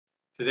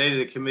Today,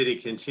 the committee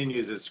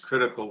continues its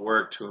critical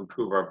work to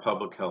improve our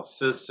public health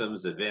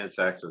systems, advance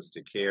access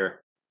to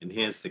care,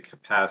 enhance the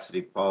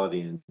capacity,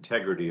 quality, and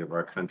integrity of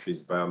our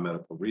country's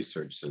biomedical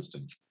research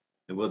system.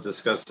 And we'll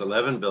discuss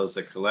 11 bills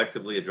that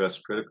collectively address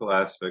critical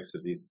aspects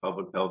of these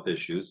public health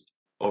issues.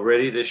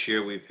 Already this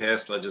year, we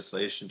passed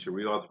legislation to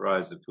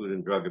reauthorize the Food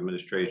and Drug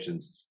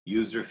Administration's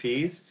user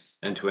fees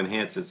and to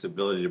enhance its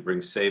ability to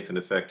bring safe and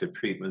effective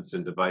treatments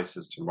and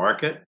devices to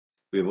market.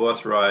 We've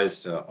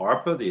authorized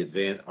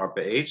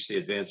ARPA-H, the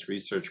Advanced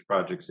Research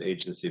Projects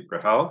Agency for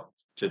Health,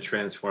 to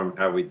transform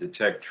how we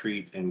detect,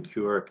 treat, and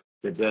cure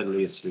the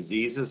deadliest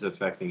diseases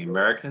affecting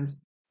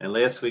Americans. And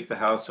last week, the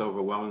House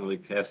overwhelmingly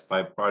passed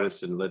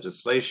bipartisan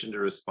legislation to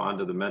respond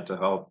to the mental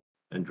health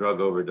and drug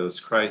overdose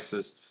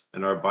crisis.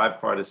 And our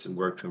bipartisan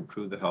work to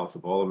improve the health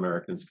of all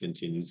Americans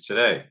continues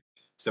today.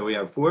 So we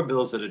have 4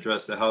 bills that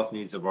address the health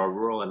needs of our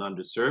rural and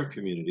underserved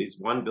communities.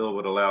 One bill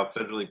would allow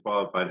federally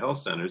qualified health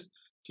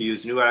centers to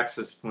use new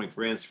access point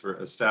grants for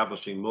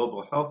establishing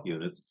mobile health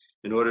units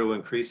in order to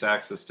increase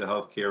access to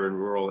health care in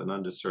rural and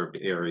underserved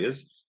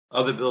areas.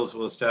 Other bills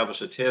will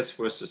establish a task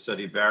force to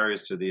study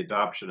barriers to the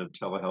adoption of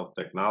telehealth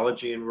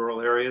technology in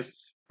rural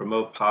areas,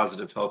 promote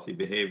positive, healthy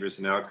behaviors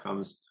and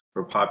outcomes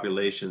for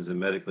populations in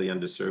medically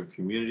underserved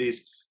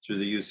communities through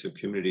the use of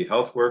community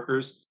health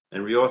workers,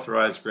 and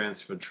reauthorize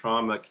grants for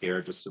trauma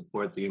care to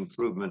support the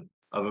improvement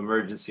of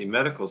emergency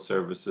medical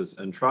services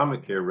and trauma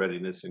care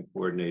readiness and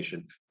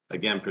coordination,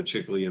 again,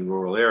 particularly in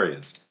rural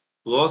areas.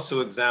 We'll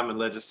also examine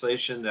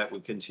legislation that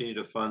would continue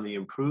to fund the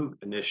IMPROVE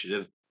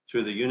initiative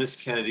through the Eunice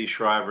Kennedy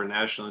Shriver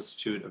National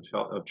Institute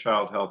of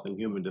Child Health and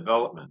Human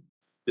Development.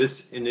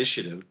 This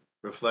initiative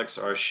reflects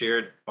our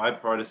shared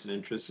bipartisan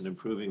interest in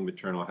improving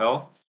maternal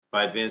health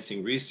by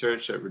advancing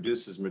research that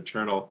reduces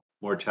maternal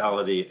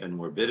mortality and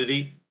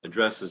morbidity,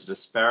 addresses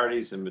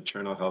disparities in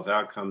maternal health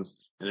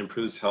outcomes, and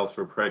improves health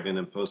for pregnant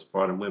and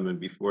postpartum women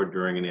before,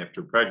 during, and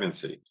after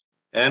pregnancy.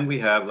 And we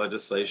have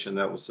legislation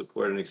that will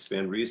support and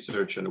expand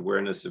research and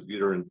awareness of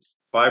uterine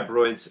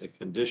fibroids, a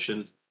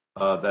condition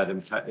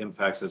that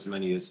impacts as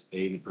many as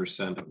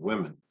 80% of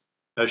women.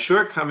 Now,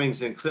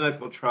 shortcomings in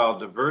clinical trial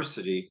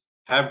diversity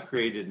have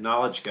created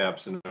knowledge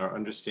gaps in our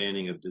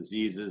understanding of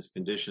diseases,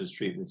 conditions,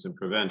 treatments, and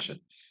prevention.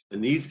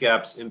 And these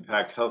gaps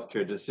impact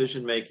healthcare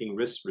decision-making,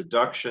 risk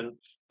reduction,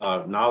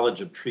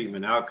 knowledge of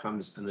treatment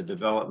outcomes, and the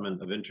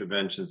development of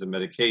interventions and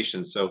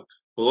medications. So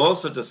we'll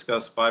also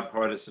discuss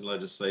bipartisan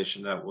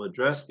legislation that will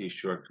address these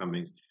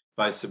shortcomings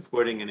by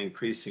supporting and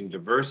increasing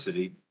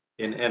diversity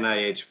in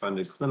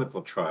NIH-funded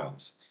clinical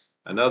trials.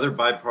 Another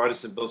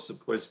bipartisan bill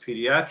supports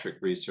pediatric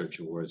research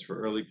awards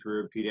for early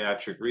career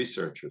pediatric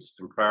researchers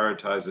and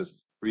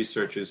prioritizes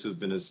researchers who've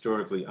been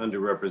historically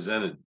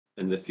underrepresented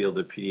in the field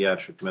of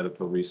pediatric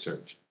medical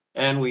research.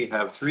 And we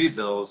have 3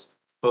 bills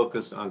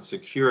focused on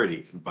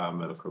security in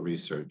biomedical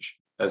research.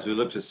 As we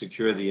look to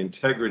secure the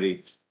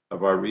integrity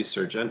of our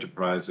research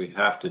enterprise, we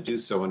have to do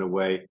so in a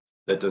way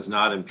that does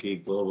not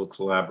impede global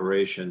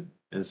collaboration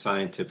and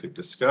scientific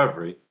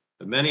discovery.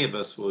 But many of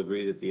us will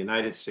agree that the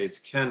United States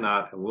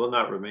cannot and will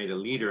not remain a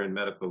leader in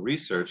medical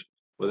research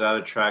without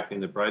attracting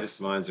the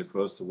brightest minds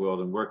across the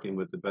world and working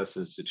with the best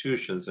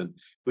institutions. And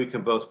we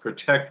can both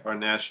protect our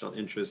national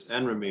interests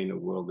and remain a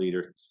world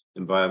leader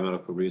in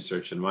biomedical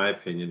research, in my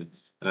opinion.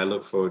 And I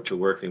look forward to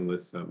working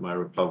with my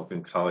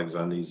Republican colleagues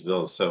on these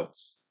bills. So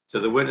to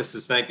the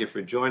witnesses, thank you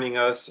for joining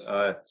us.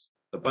 A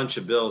bunch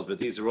of bills, but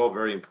these are all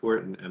very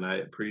important. And I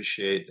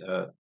appreciate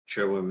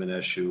Chairwoman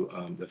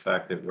Eshoo, the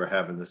fact that we're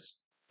having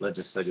this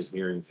legislative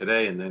hearing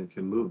today and then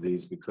can move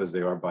these because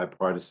they are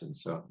bipartisan.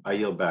 So I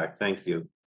yield back. Thank you.